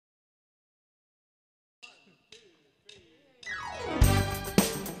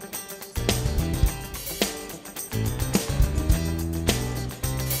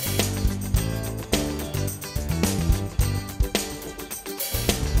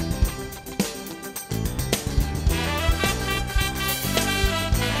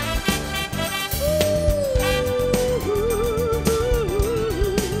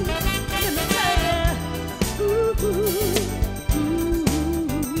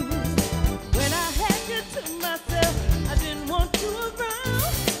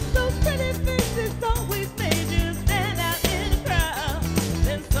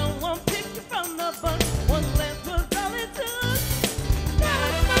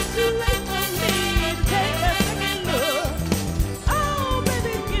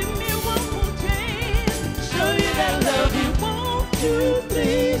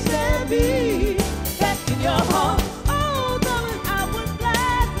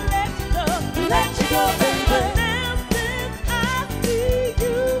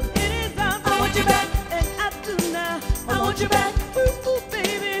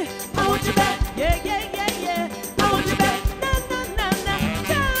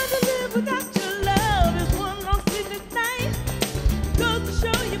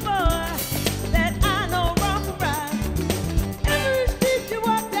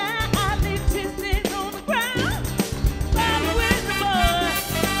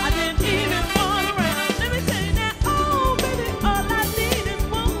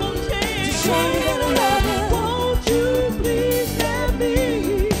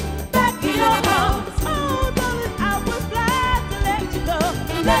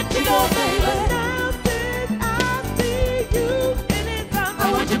let you go, baby. Now since I see you anytime,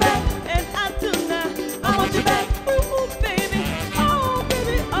 I want you back. and I do not. I want you back. Ooh, baby, oh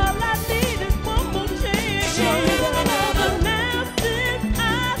baby, all I need is one more chance. Show you that I love you. Now since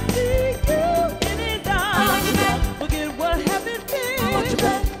I see you anytime, I want you back. forget what happened here. I want you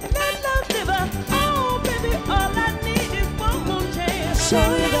back. And that love never. Oh baby, all I need is one more chance. Show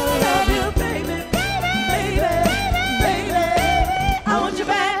you that I love you, baby, baby, baby. I want you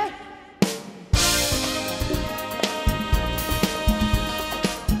back.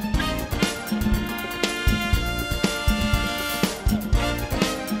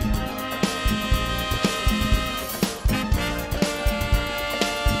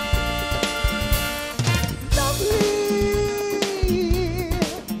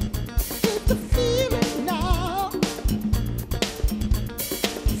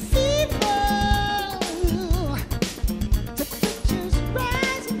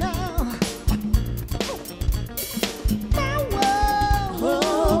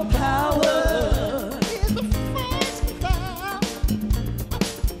 Oh, power.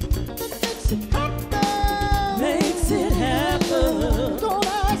 Makes it happen. Don't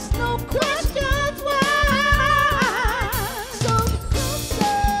ask no questions why. So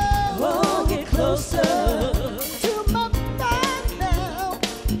closer Oh, get closer. to my body now.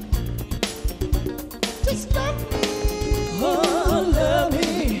 Just love me Oh, love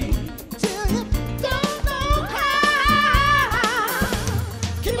me. till you don't know how.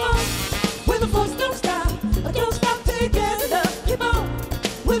 Keep on, when the force don't stop. I don't stop till you get enough. Keep on,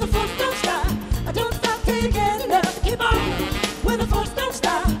 when the force don't stop. I don't stop till you get enough. Keep on, when the force don't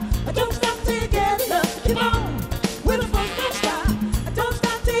stop. I don't stop till you get enough. Keep on, when the force don't stop. I don't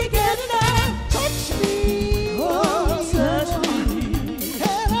stop till you get enough. Touch me, Oh, touch me.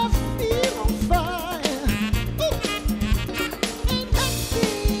 and I feel on fire. Ain't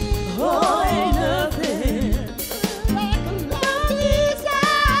nothing Oh, ain't nothing. like a love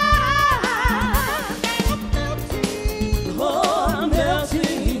desire. I'm melting Oh, I'm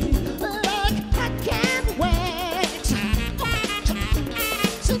melting. like I can't wax.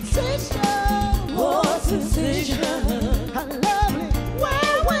 Sensation, Oh, sensation. how lovely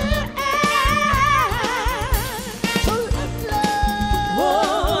where we're at. So let love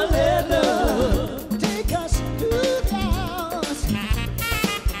Oh, let love. take us to the house.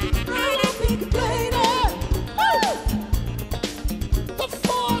 I won't be complaining. Woo! The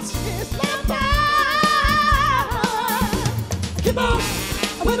force is not mine. Keep on,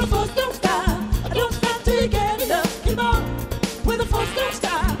 when the force don't stop. I don't stop till you get enough. Keep on, when the force don't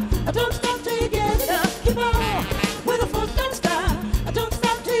stop. I don't stop till you get enough. Keep on, when the force don't stop. I don't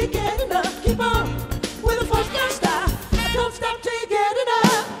stop till you get enough. Keep on, when the force don't stop. I don't stop till you get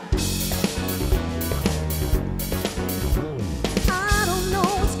enough. I don't know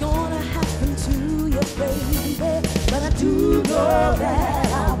what's gonna happen to you, baby, but I do know that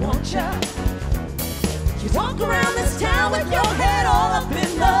I want you. You walk around this town with your head all up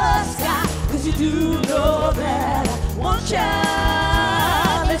in the sky, 'cause you do know that I want you.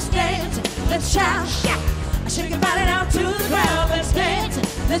 Let's dance, let's shout, shout. Shake your body down to the ground. Let's dance,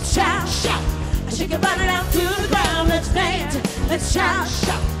 let's shout, shout. Shake your body down to the ground. Let's dance, let's shout,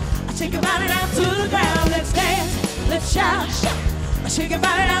 shout. Shake your body down to the ground. Let's dance, let's shout, shout. Shake your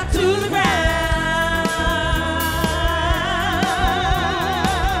body down to the ground.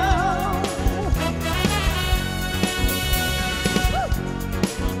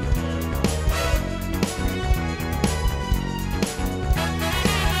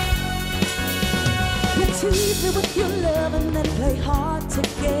 You tease me with your love and then play hard to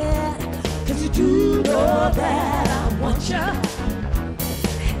get, 'cause you do know that I want you.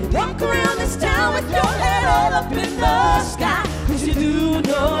 You walk around this town with your head all up in the sky, 'cause you do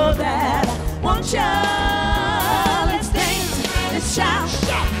know that I want you. Let's dance, let's shout,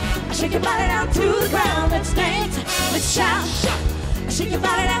 shout. Shake your body down to the ground. Let's dance, let's shout, shout. Shake your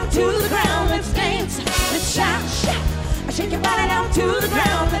body down to the ground. Let's dance, let's shout, shout. Shake your body down to the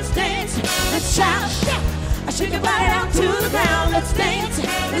ground. Let's dance, let's shout, shout. Shake your body down to the ground. Let's dance,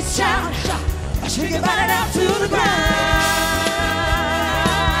 let's shout, shout. Shake your body down to the ground.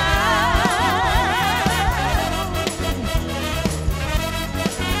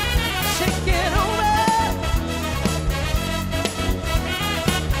 Shake it over.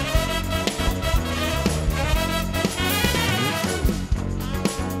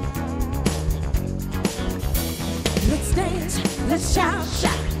 Let's dance, let's shout,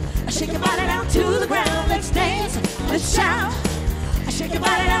 shout. Shake your body down to the ground. Let's dance, let's shout. Shake your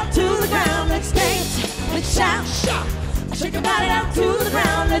body down to the ground. Let's dance, let's shout, shout. Shake your body down to the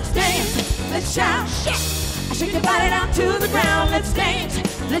ground. Let's dance, let's shout, shout. shake your body down to the ground. Let's dance,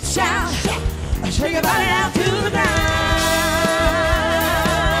 let's shout, shake your body down to the ground.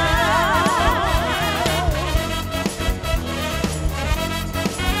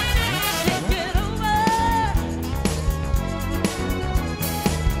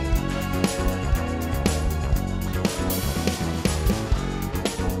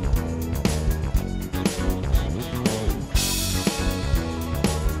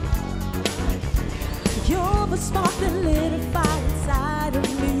 You're the spark that lit a fire inside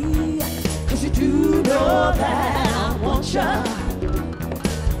of me. 'Cause you do know that I want you.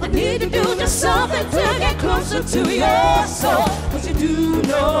 I need to do just something to get closer to your soul. 'Cause you do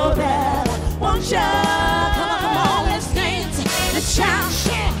know that I want you. Come on, let's dance, let's shout.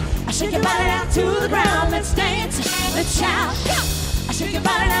 I shake your body down to the ground. Let's dance, let's shout. I shake your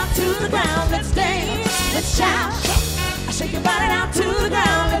body down to the ground. Let's dance, let's shout. I shake your body down to the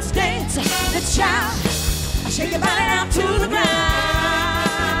ground. Let's dance, let's shout. I shake your body down to the ground.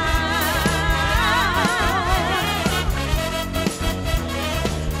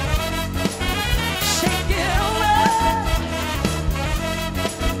 Shake it over.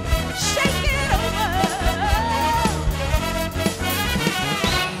 Shake it over.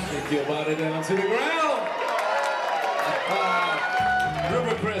 Shake your body down to the ground.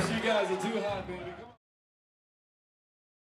 RiverCrest, you guys are too hot, baby.